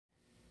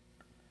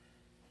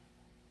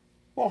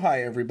Well,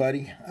 hi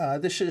everybody.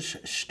 This is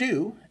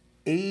Stu,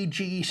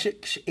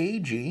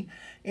 AG6AG,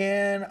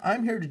 and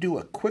I'm here to do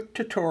a quick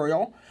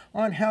tutorial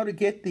on how to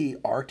get the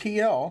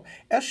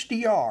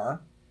RTLSDR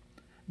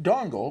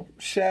dongle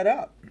set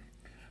up.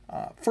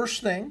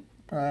 First thing,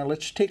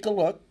 let's take a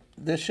look.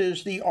 This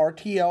is the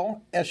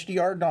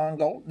RTLSDR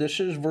dongle. This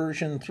is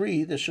version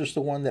 3. This is the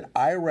one that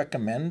I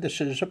recommend.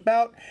 This is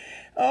about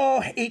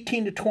 $18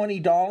 to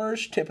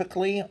 $20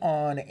 typically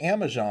on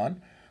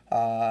Amazon.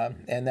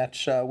 And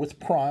that's with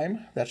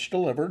Prime, that's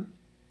delivered.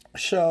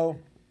 So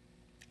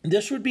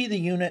this would be the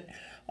unit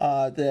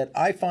that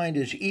I find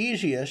is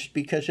easiest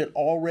because it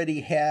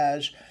already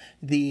has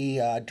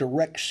the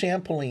direct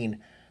sampling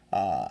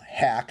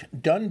hack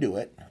done to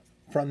it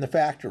from the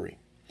factory.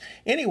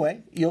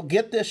 Anyway, you'll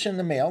get this in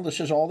the mail. This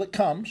is all that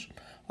comes.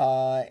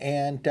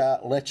 And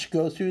let's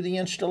go through the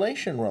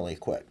installation really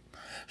quick.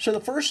 So the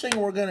first thing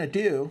we're going to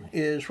do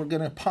is we're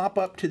going to pop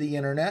up to the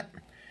internet.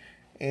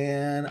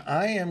 And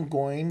I am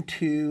going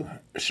to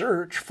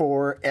search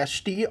for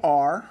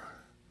RTLSDR,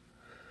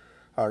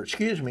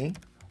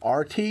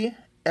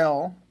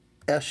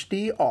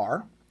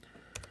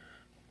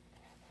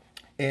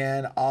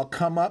 and I'll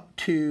come up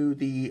to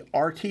the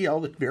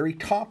RTL, the very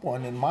top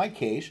one in my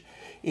case,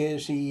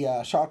 is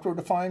the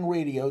software-defined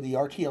radio, the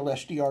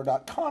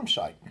RTLSDR.com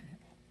site.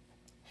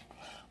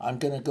 I'm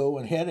going to go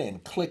ahead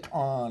and click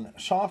on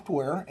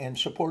software and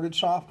supported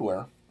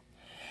software.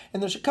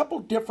 And there's a couple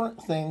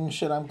different things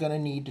that I'm going to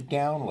need to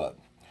download.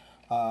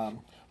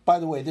 By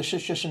the way, this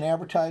is just an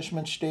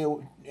advertisement.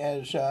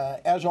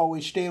 As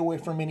always, stay away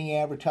from any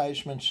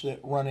advertisements that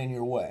run in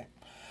your way.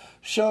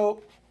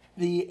 So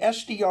the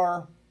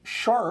SDR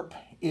Sharp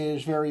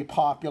is very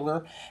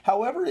popular.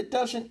 However, it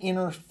doesn't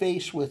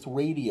interface with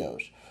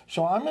radios.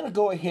 So I'm going to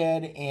go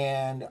ahead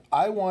and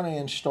I want to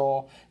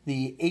install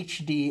the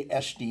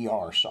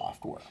HDSDR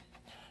software.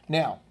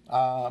 Now,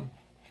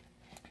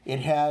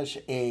 it has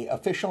an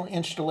official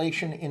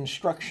installation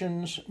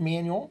instructions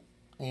manual,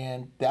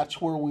 and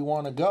that's where we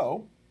want to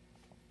go.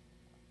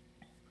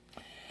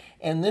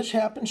 And this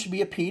happens to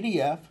be a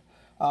PDF.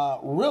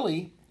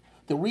 Really,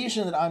 the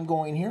reason that I'm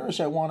going here is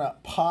I want to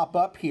pop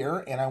up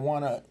here and I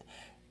want to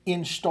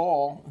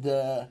install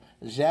the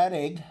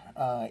Zadig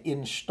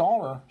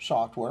installer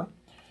software.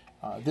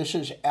 This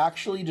is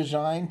actually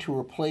designed to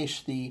replace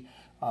the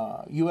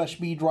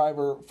USB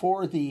driver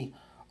for the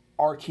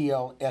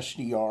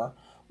RTL-SDR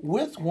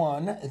with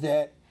one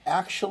that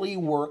actually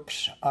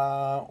works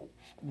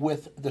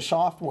with the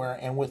software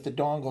and with the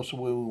dongles the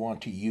way we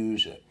want to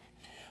use it.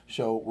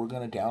 So we're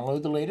going to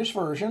download the latest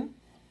version,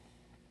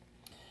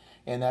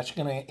 and that's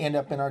going to end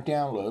up in our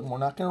download. We're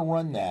not going to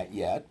run that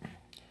yet,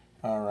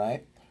 all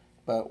right,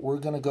 but we're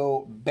going to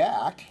go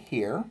back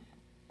here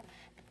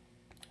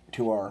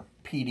to our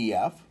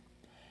PDF,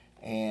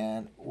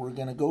 and we're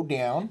going to go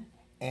down,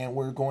 and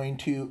we're going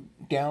to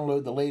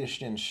download the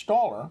latest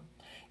installer.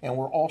 And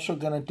we're also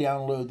going to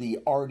download the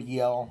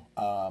RTL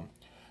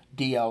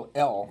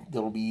DLL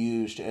that will be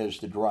used as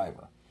the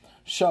driver.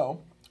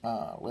 So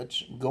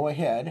let's go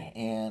ahead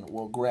and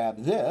we'll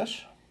grab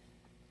this.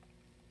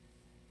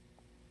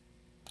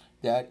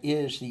 That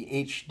is the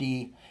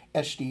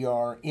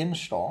HDSDR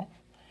install.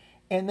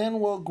 And then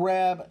we'll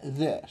grab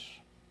this.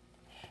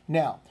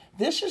 Now,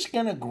 this is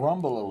going to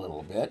grumble a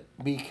little bit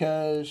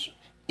because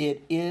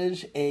it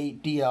is a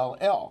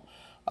DLL.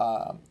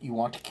 You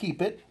want to keep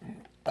it.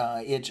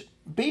 It's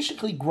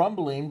basically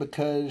grumbling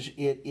because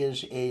it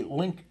is a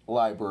link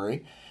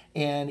library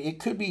and it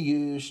could be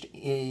used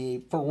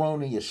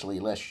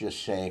erroneously, let's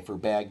just say, for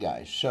bad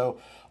guys. So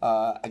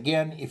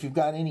again, if you've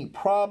got any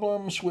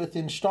problems with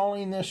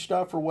installing this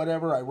stuff or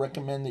whatever, I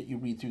recommend that you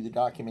read through the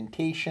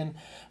documentation.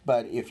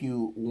 But if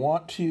you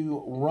want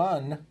to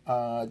run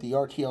the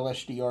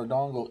RTL-SDR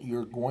dongle,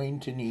 you're going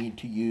to need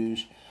to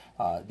use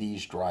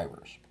these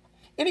drivers.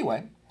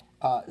 Anyway,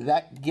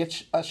 that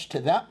gets us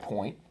to that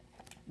point.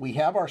 We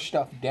have our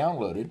stuff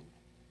downloaded.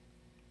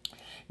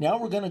 Now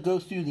we're going to go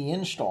through the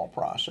install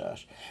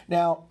process.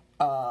 Now,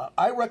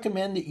 I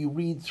recommend that you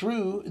read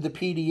through the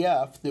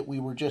PDF that we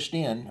were just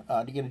in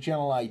to get a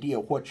general idea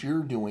of what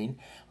you're doing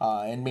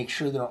and make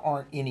sure there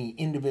aren't any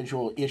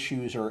individual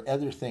issues or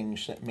other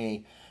things that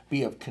may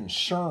be of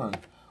concern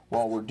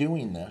while we're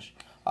doing this.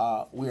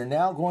 We're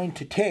now going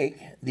to take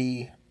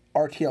the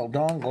RTL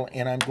dongle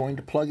and I'm going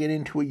to plug it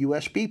into a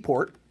USB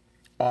port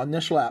on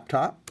this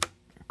laptop.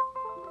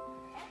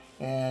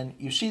 And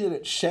you see that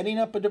it's setting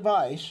up a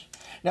device.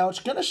 Now it's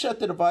going to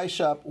set the device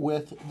up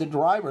with the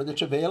driver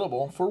that's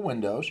available for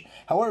Windows.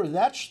 However,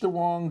 that's the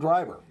wrong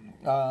driver.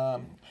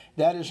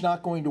 That is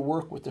not going to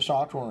work with the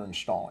software we're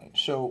installing.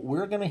 So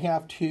we're going to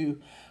have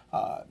to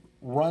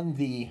run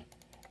the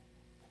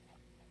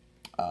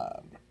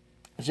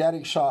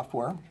Zadig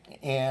software,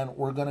 and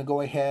we're going to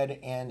go ahead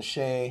and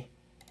say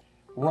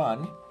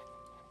run.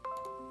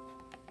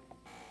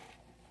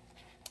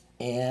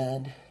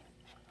 And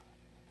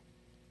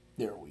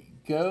there we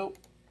go.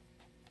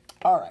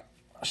 All right,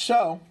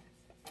 so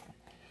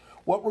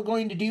what we're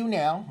going to do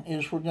now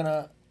is we're going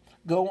to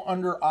go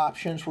under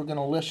options. We're going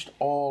to list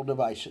all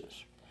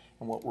devices.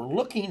 And what we're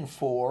looking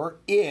for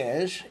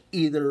is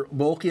either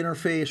bulk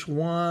interface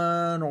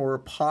 1 or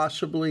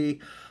possibly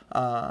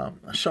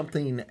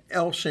something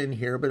else in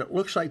here, but it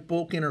looks like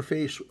bulk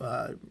interface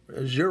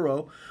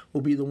 0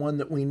 will be the one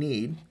that we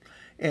need.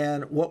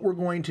 And what we're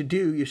going to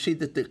do, you see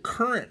that the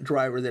current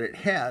driver that it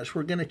has,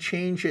 we're going to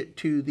change it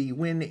to the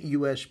Win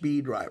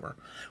USB driver.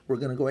 We're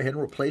going to go ahead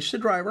and replace the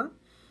driver.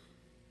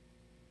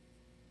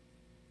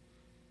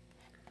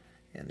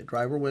 And the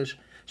driver was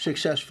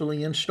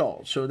successfully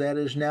installed. So that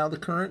is now the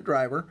current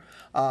driver.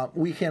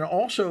 We can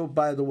also,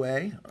 by the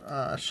way,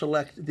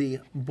 select the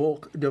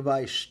bulk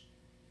device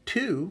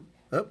 2.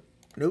 Oh,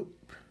 nope.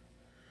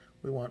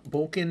 We want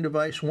bulk in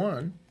device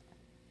 1.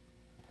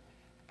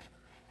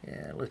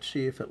 And let's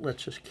see if it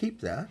lets us keep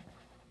that.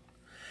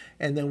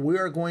 And then we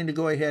are going to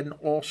go ahead and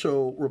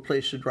also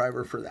replace the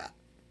driver for that.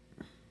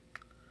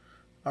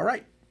 All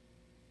right.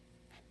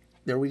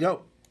 There we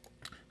go.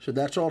 So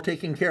that's all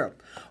taken care of.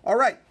 All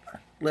right.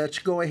 Let's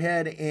go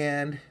ahead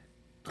and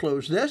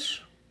close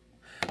this.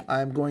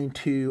 I'm going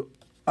to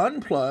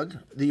unplug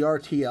the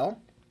RTLSDR,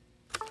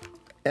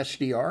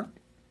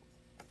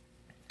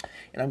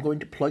 and I'm going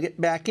to plug it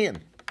back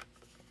in,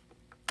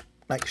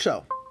 like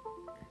so.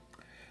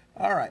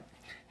 All right.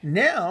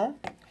 Now,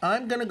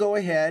 I'm going to go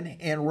ahead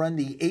and run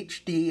the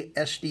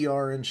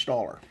HDSDR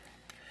installer.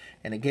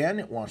 And again,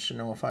 it wants to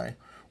know if I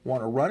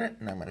want to run it,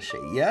 and I'm going to say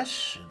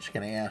yes. It's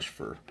going to ask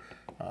for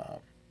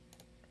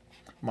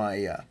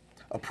my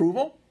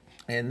approval,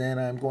 and then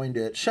I'm going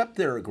to accept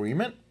their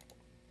agreement,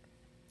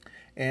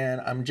 and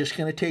I'm just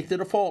going to take the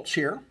defaults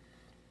here,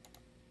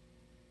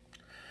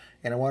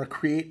 and I want to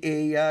create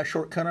a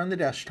shortcut on the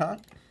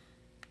desktop,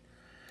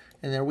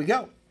 and there we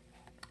go.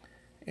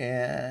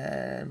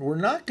 And we're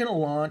not going to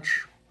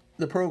launch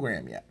the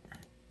program yet,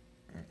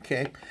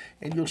 okay,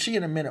 and you'll see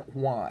in a minute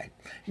why.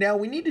 Now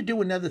we need to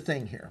do another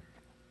thing here.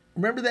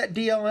 Remember that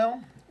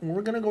DLL?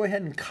 We're going to go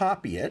ahead and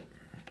copy it,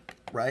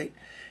 right,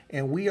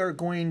 and we are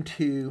going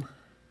to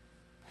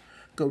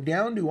go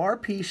down to our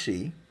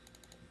PC,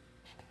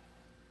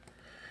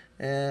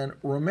 and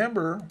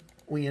remember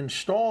we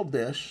installed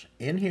this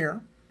in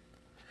here,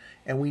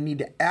 and we need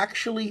to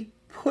actually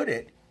put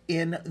it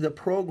in the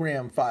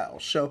program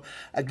files. So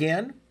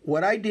again,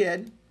 what I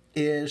did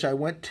is I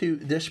went to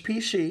this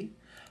PC,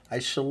 I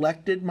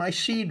selected my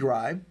C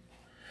drive,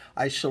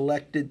 I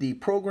selected the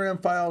program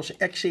files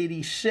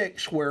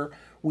x86 where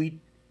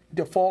we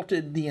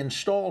defaulted the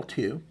install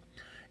to,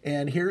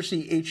 and here's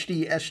the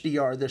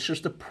HDSDR. This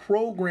is the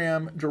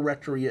program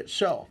directory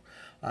itself.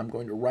 I'm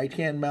going to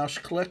right-hand mouse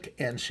click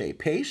and say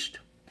paste.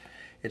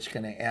 It's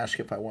going to ask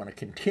if I want to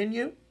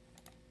continue.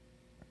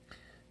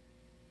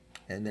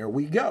 And there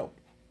we go.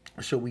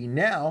 So we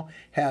now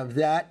have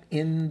that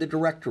in the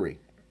directory.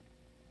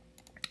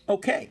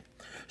 Okay,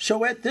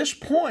 so at this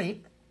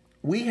point,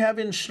 we have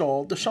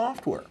installed the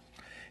software.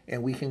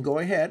 And we can go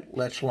ahead,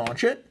 let's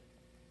launch it.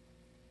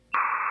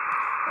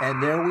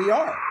 And there we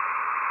are.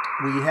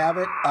 We have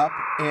it up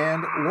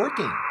and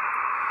working.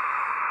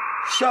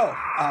 So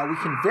we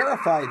can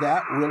verify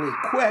that really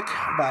quick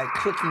by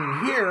clicking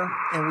here,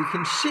 and we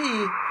can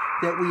see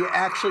that we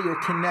actually are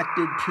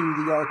connected to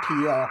the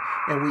RTL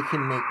and we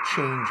can make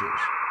changes.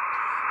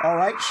 All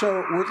right,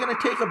 so we're going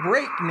to take a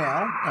break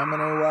now. I'm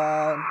going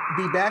to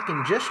be back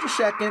in just a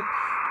second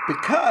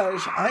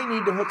because I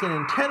need to hook an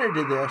antenna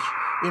to this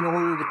in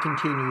order to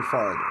continue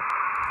farther.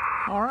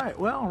 All right,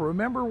 well,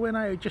 remember when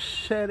I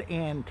just said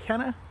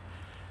antenna?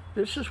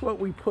 This is what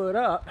we put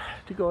up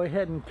to go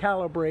ahead and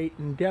calibrate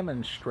and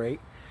demonstrate.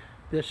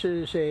 This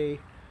is a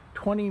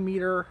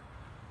 20-meter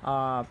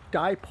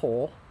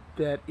dipole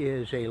that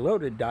is a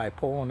loaded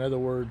dipole. In other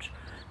words,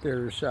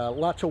 there's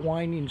lots of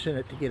windings in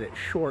it to get it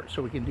short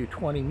so we can do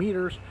 20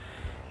 meters.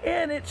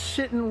 And it's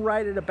sitting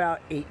right at about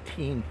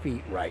 18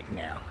 feet right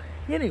now.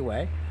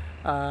 Anyway,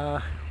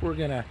 we're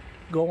going to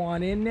go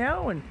on in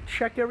now and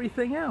check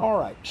everything out. All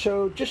right,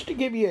 so just to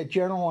give you a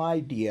general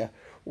idea,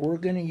 we're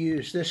going to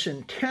use this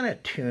antenna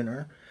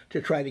tuner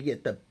to try to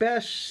get the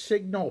best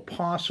signal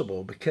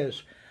possible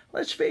because,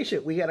 let's face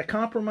it, we got a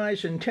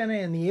compromised antenna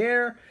in the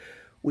air.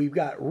 We've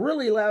got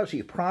really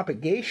lousy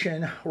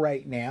propagation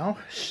right now.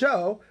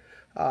 So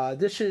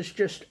this is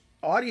just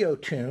audio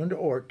tuned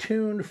or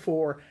tuned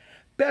for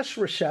best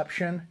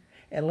reception.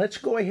 And let's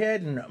go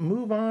ahead and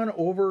move on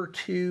over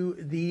to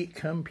the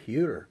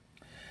computer.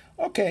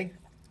 Okay,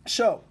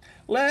 so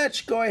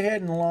let's go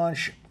ahead and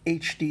launch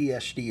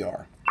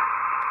HDSDR.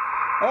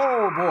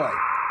 Oh boy,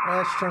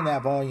 let's turn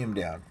that volume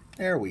down.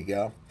 There we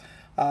go.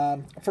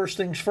 First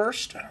things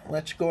first,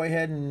 let's go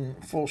ahead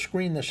and full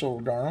screen this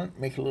little darling,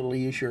 make it a little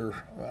easier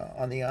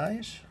on the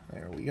eyes.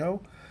 There we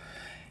go.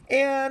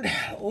 And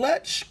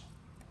let's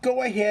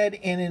go ahead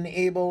and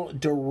enable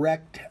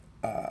direct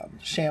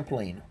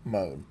sampling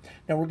mode.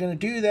 Now we're going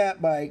to do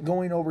that by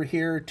going over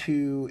here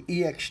to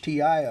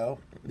EXTIO,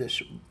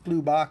 this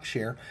blue box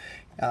here,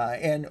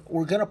 and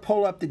we're going to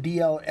pull up the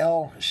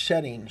DLL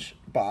settings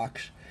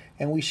box.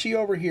 And we see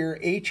over here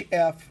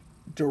HF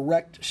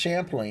direct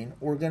sampling.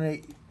 We're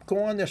going to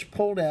go on this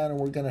pull down and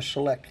we're going to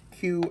select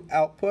Q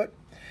output.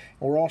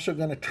 We're also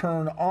going to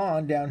turn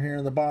on down here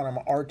in the bottom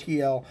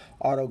RTL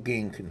auto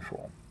gain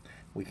control.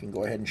 We can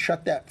go ahead and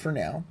shut that for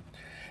now.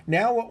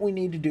 Now what we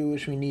need to do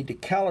is we need to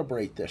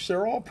calibrate this.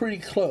 They're all pretty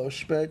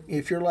close, but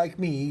if you're like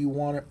me, you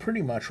want it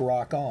pretty much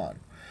rock on.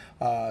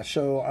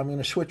 So I'm going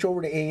to switch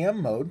over to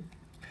AM mode.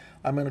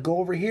 I'm going to go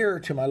over here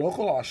to my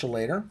local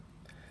oscillator.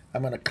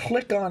 I'm going to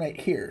click on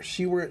it here.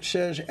 See where it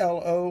says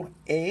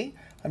LOA?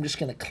 I'm just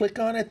going to click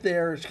on it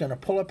there. It's going to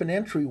pull up an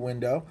entry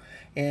window.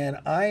 And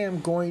I am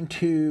going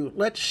to,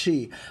 let's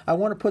see, I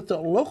want to put the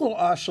local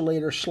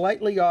oscillator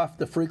slightly off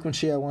the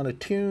frequency I want to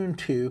tune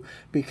to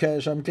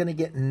because I'm going to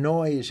get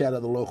noise out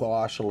of the local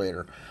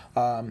oscillator.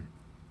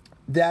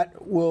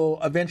 That will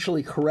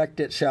eventually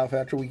correct itself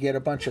after we get a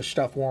bunch of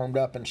stuff warmed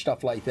up and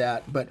stuff like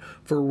that. But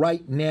for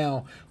right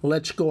now,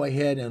 let's go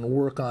ahead and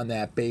work on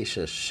that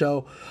basis.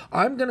 So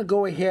I'm going to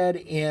go ahead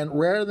and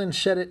rather than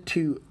set it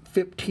to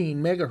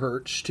 15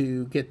 megahertz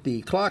to get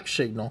the clock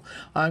signal,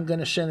 I'm going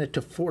to send it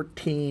to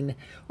 14.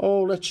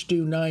 Oh, let's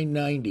do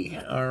 990.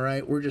 All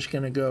right, we're just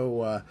going to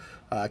go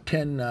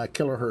 10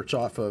 kilohertz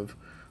off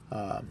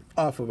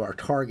of our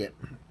target.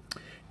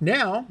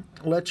 Now,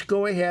 let's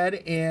go ahead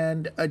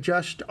and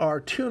adjust our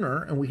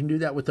tuner, and we can do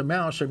that with the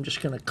mouse. I'm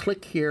just going to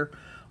click here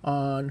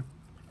on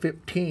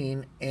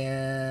 15,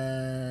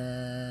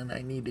 and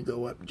I need to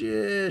go up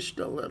just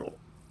a little.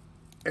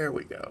 There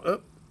we go.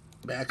 Up,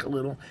 back a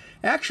little.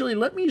 Actually,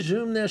 let me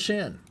zoom this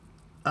in.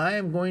 I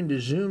am going to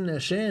zoom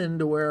this in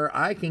to where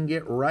I can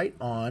get right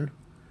on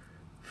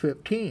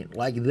 15,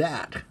 like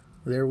that.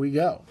 There we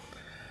go.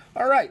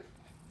 All right,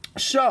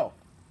 so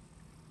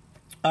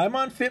I'm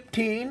on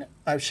 15.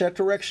 I've set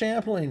direct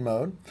sampling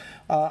mode.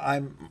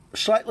 I'm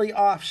slightly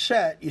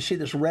offset. You see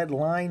this red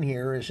line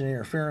here is an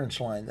interference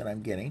line that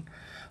I'm getting,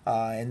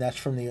 and that's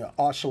from the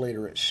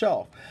oscillator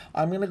itself.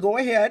 I'm going to go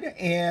ahead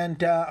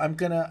and I'm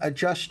going to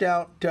adjust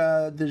out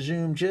the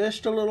zoom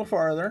just a little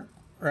farther,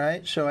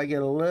 right, so I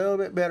get a little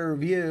bit better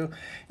view.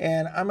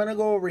 And I'm going to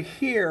go over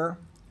here,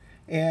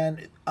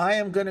 and I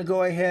am going to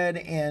go ahead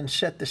and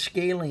set the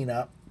scaling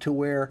up to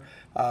where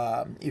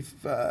if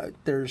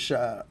there's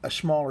a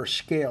smaller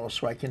scale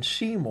so I can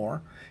see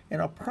more,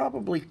 and I'll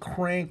probably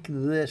crank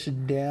this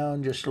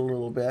down just a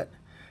little bit,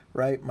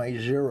 right, my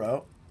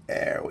 0.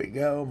 There we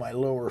go, my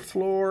lower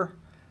floor.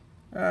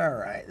 All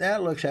right,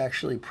 that looks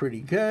actually pretty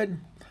good.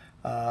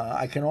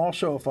 I can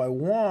also, if I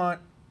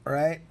want,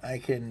 right, I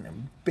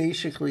can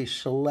basically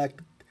select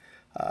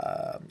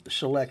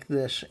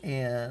this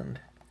and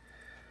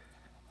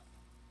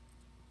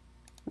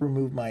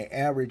remove my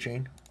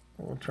averaging.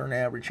 We'll turn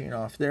averaging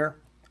off there.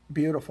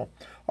 Beautiful.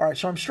 All right,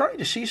 so I'm starting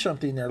to see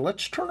something there.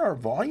 Let's turn our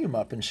volume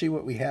up and see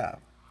what we have.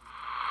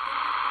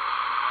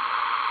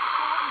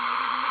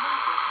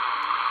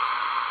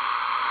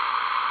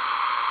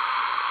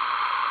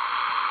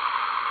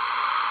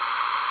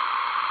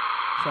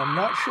 So I'm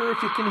not sure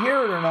if you can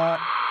hear it or not.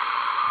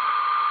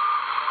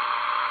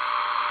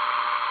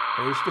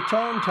 There's the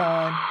tone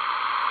time.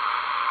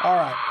 All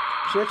right.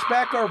 So let's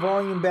back our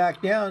volume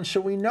back down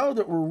so we know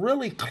that we're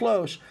really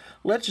close.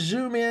 Let's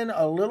zoom in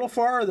a little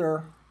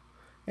farther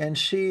and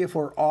see if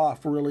we're off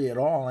really at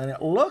all. And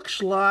it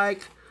looks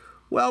like,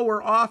 well,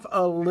 we're off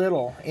a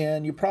little.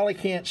 And you probably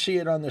can't see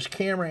it on this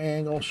camera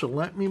angle, so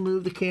let me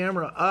move the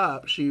camera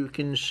up so you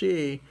can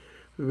see.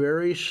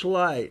 Very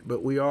slight,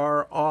 but we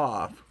are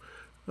off.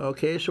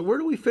 Okay, so where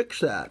do we fix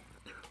that?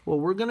 Well,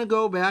 we're going to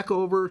go back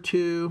over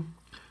to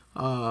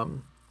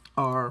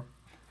our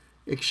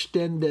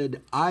extended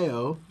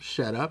I/O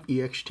setup,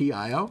 EXT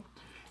I/O,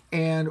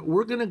 and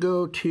we're going to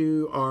go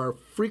to our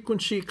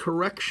frequency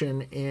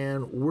correction,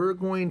 and we're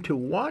going to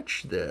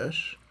watch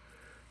this,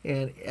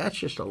 and that's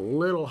just a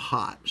little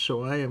hot,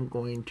 so I am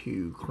going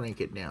to crank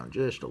it down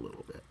just a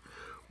little bit.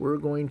 We're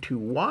going to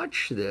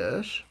watch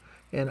this,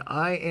 and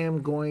I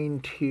am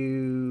going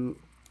to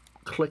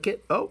click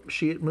it. Oh,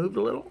 see, it moved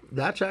a little.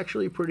 That's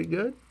actually pretty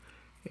good,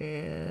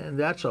 and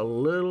that's a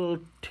little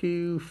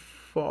too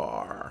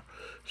far.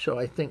 So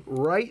I think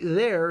right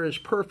there is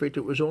perfect.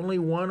 It was only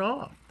one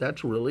off.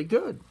 That's really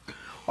good.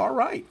 All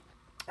right.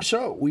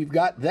 So we've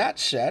got that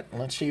set.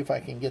 Let's see if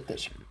I can get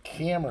this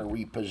camera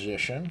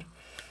repositioned.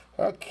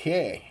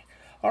 Okay.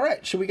 All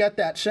right. So we got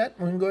that set.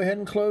 We can go ahead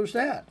and close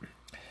that.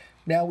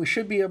 Now we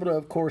should be able to,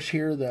 of course,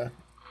 hear the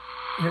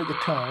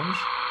tones.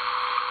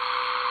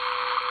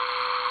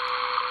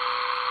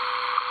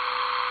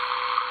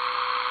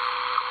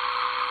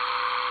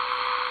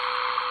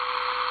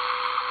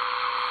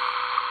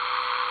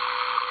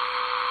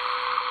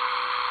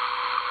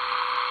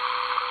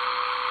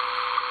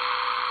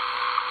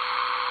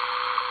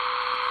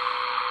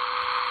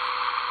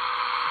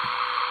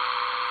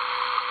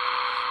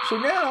 So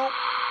now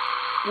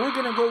we're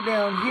going to go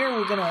down here.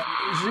 We're going to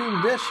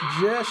zoom this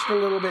just a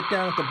little bit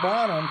down at the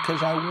bottom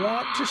because I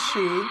want to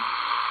see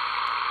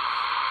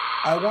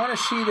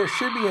there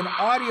should be an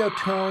audio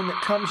tone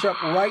that comes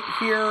up right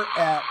here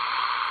at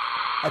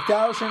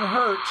 1,000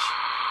 hertz.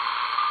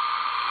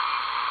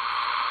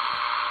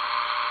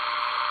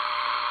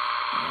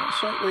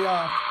 Slightly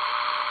off.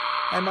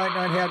 I might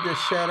not have this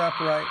set up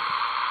right.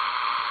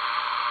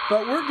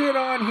 But we're good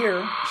on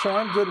here, so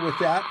I'm good with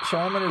that. So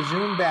I'm going to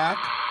zoom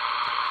back.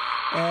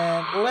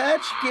 And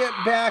let's get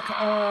back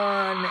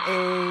on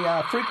a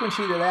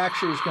frequency that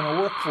actually is going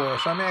to work for us.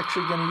 I'm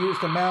actually going to use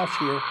the mouse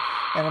here,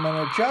 and I'm going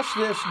to adjust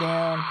this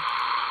down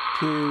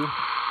to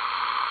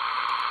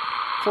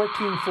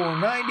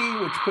 14,490,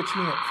 which puts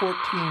me at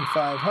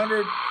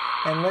 14,500.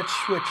 And let's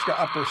switch to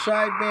upper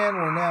sideband.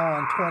 We're now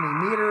on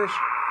 20 meters.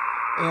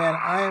 And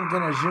I am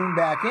going to zoom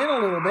back in a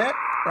little bit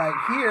right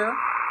here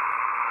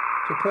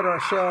to put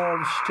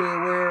ourselves to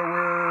where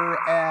we're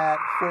at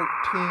 14.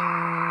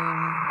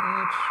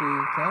 Let's see,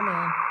 come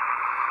on.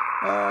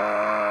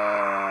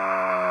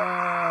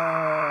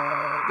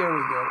 There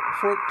we go.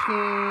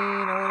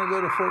 14, I want to go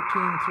to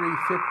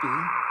 14,350.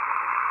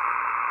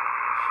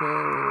 So,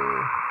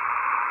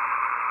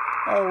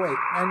 oh wait,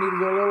 I need to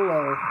go a little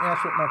lower.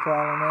 That's what my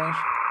problem is.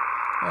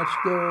 Let's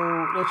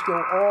go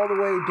all the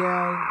way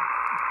down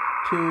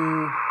to,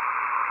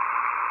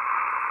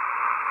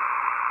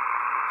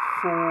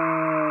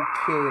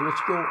 okay,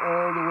 let's go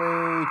all the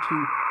way to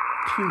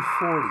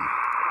 240.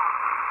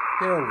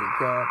 There we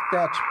go.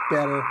 That's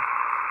better.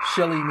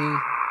 Silly me.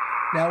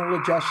 Now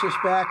we'll adjust this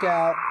back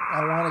out.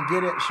 I want to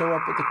get it so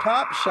up at the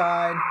top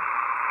side,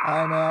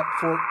 I'm at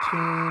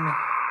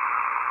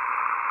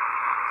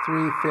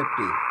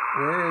 14,350.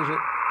 Where is it?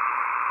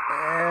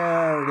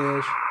 There it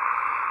is.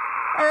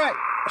 All right.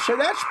 So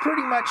that's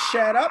pretty much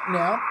set up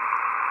now.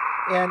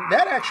 And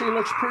that actually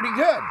looks pretty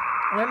good.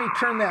 Let me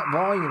turn that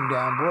volume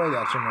down. Boy,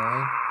 that's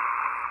annoying.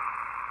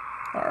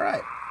 All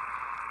right.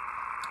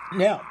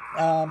 Now,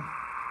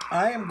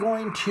 I am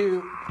going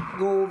to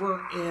go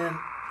over and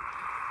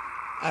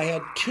I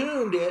had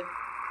tuned it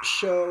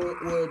so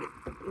it would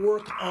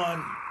work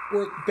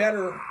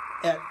better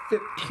at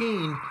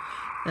 15.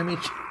 Let me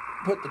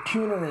put the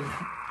tuner in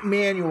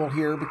manual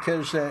here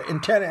because the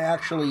antenna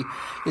actually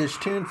is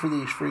tuned for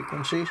these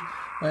frequencies.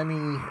 Let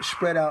me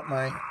spread out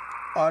my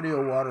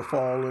audio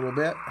waterfall a little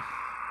bit.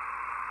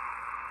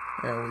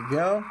 There we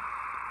go.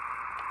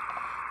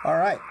 All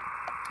right.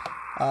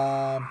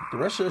 The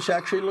rest of this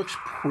actually looks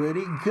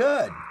pretty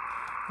good.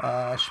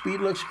 Speed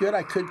looks good.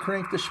 I could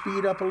crank the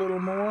speed up a little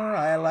more.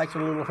 I like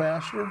it a little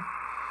faster.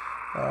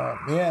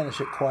 Man, is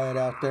it quiet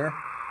out there.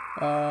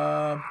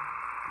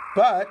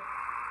 But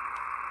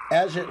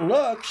as it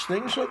looks,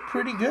 things look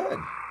pretty good.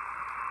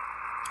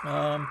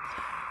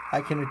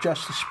 I can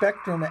adjust the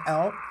spectrum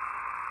out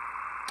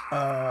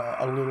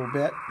a little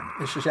bit.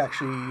 This is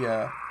actually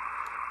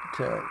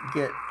to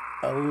get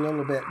a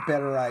little bit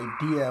better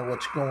idea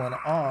what's going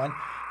on.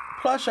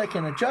 Plus, I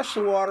can adjust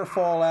the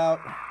waterfall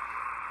out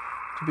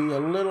to be a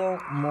little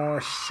more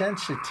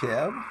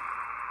sensitive.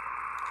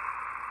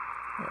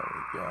 There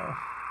we go.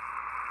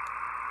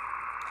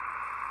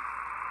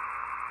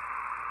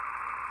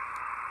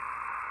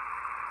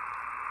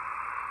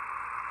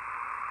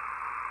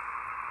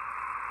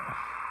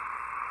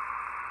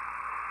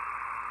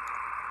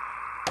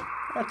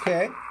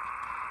 Okay,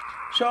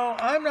 so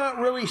I'm not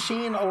really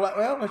seeing a lot.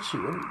 Well, let's see.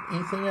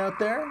 Anything out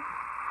there?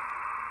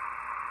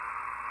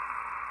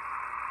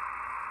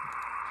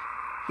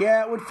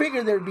 Yeah, I would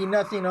figure there'd be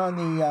nothing on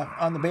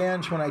the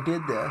bands when I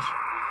did this.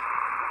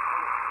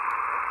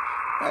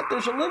 But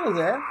there's a little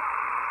there.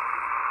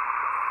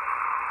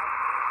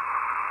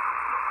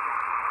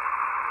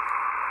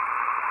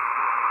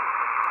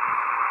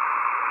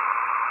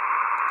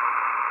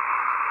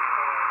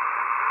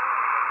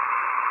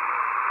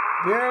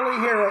 Barely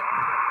hear it.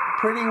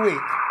 Pretty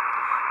weak.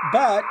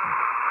 But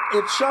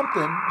it's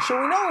something. So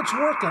we know it's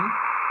working.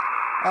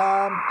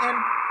 And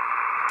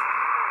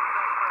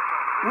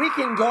we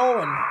can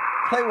go and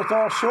play with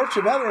all sorts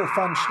of other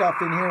fun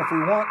stuff in here if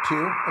we want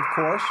to, of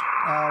course.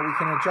 We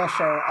can adjust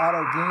our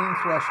auto gain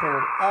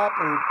threshold up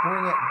or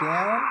bring it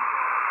down.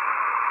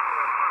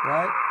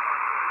 Right?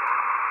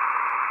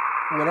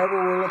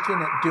 Whatever we're looking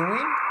at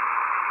doing.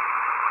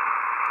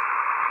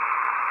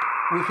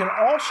 We can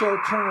also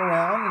turn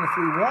around, and if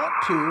we want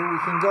to, we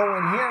can go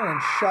in here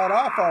and shut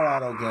off our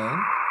auto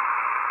gain.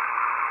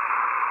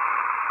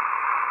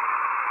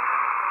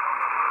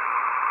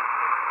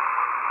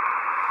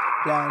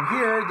 Down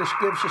here, this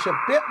gives us a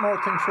bit more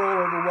control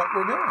over what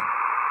we're doing,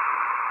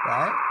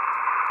 right?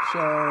 So,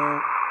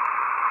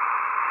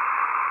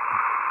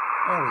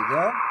 there we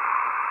go.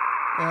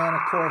 And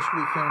of course,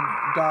 we can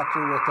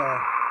doctor with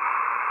our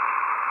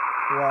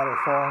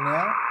waterfall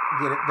now,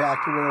 get it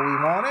back to where we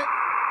want it.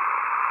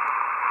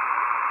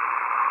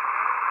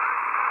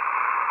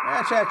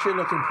 That's actually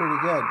looking pretty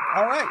good.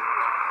 All right,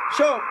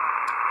 so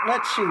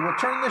let's see. We'll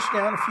turn this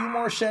down. A few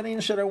more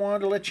settings that I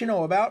wanted to let you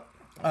know about.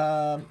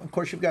 Of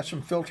course, you've got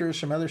some filters,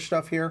 some other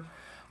stuff here.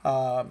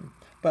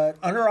 But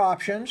under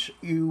options,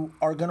 you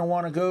are going to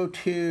want to go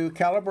to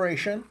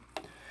calibration.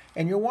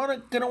 And you're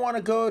going to want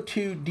to go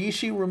to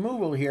DC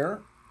removal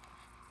here.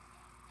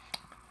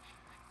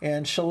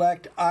 And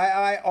select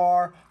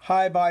IIR,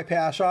 high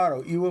bypass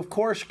auto. You, of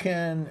course,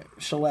 can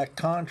select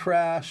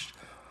contrast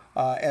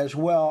as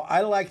well.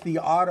 I like the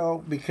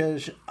auto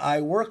because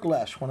I work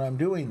less when I'm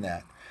doing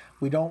that.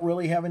 We don't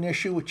really have an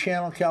issue with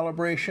channel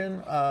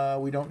calibration.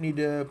 We don't need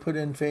to put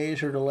in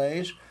phase or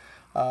delays.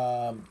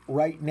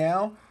 Right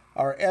now,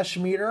 our S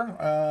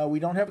meter, we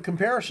don't have a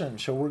comparison,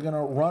 so we're going to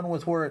run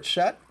with where it's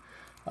set.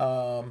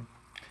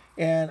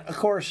 And of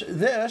course,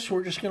 this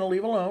we're just going to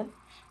leave alone,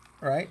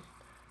 right?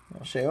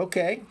 I'll say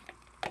OK.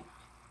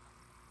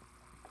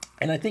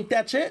 And I think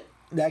that's it.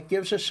 That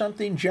gives us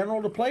something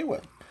general to play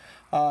with.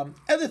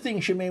 Other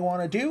things you may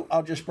want to do,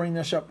 I'll just bring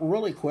this up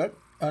really quick.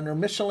 Under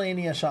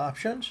miscellaneous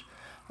options,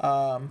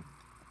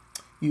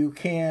 you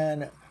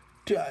can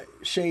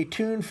say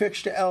tune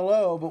fixed to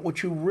LO, but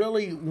what you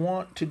really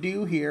want to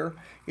do here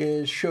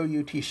is show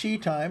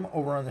UTC time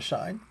over on the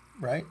side,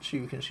 right? So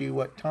you can see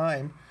what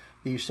time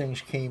these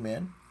things came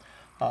in.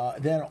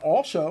 Then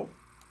also,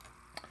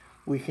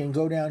 we can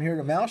go down here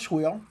to mouse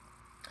wheel,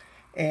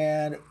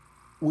 and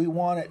we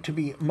want it to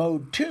be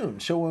mode tune.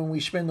 So when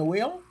we spin the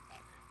wheel,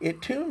 it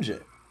tunes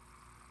it.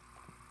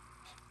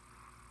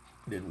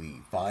 Did we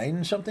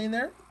find something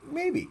there?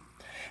 Maybe.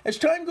 As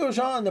time goes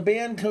on, the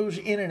band goes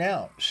in and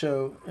out.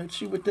 So let's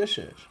see what this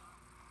is.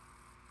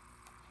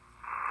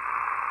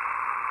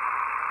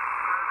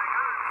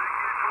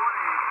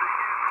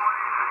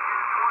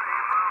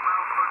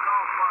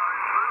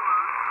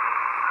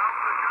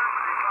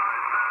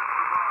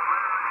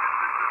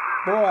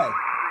 Boy,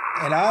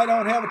 and I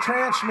don't have a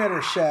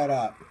transmitter set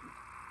up.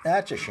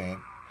 That's a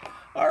shame.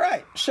 All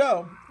right,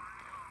 so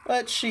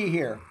let's see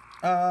here.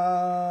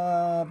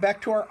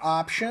 Back to our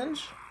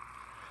options.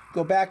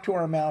 Go back to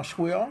our mouse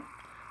wheel.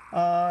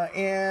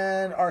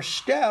 And our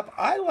step,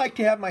 I like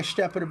to have my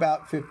step at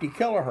about 50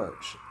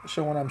 kilohertz.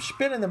 So when I'm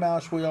spinning the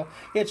mouse wheel,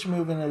 it's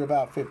moving at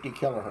about 50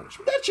 kilohertz.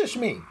 But that's just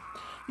me.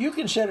 You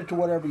can set it to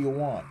whatever you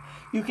want.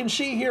 You can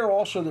see here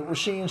also that we're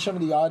seeing some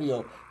of the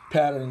audio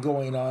pattern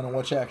going on and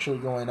what's actually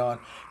going on.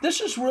 This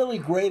is really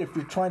great if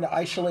you're trying to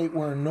isolate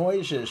where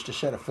noise is to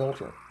set a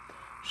filter.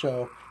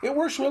 So it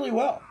works really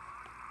well.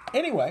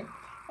 Anyway,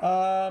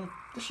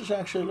 this is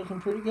actually looking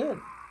pretty good.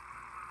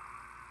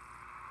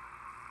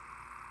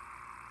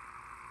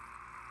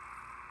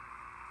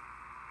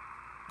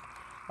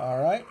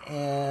 All right,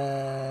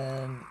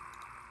 and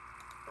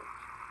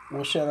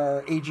we'll set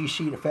our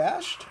AGC to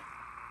fast.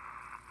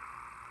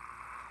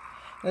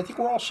 And I think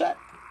we're all set.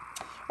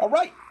 All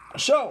right,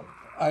 so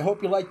I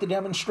hope you liked the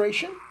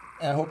demonstration,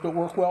 and I hope it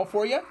worked well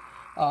for you.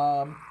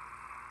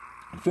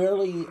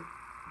 Fairly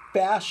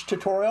fast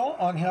tutorial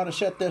on how to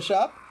set this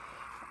up.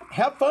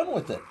 Have fun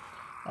with it.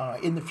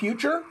 In the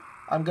future,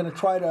 I'm going to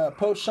try to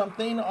post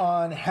something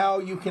on how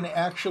you can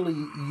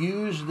actually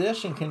use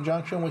this in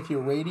conjunction with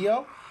your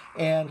radio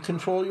and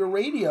control your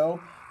radio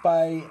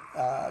by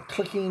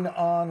clicking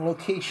on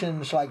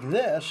locations like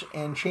this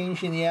and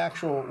changing the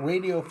actual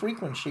radio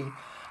frequency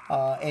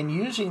and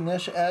using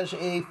this as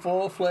a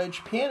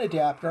full-fledged pan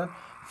adapter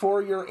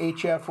for your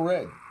HF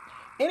rig.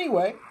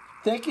 Anyway,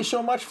 thank you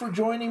so much for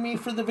joining me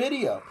for the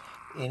video.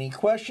 Any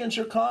questions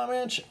or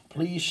comments,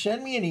 please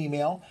send me an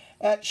email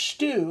at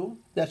Stu,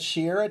 that's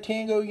Sierra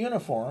Tango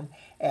Uniform,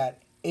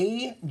 at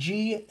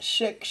ag6ag.org.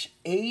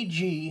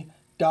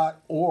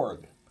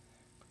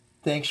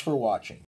 Thanks for watching.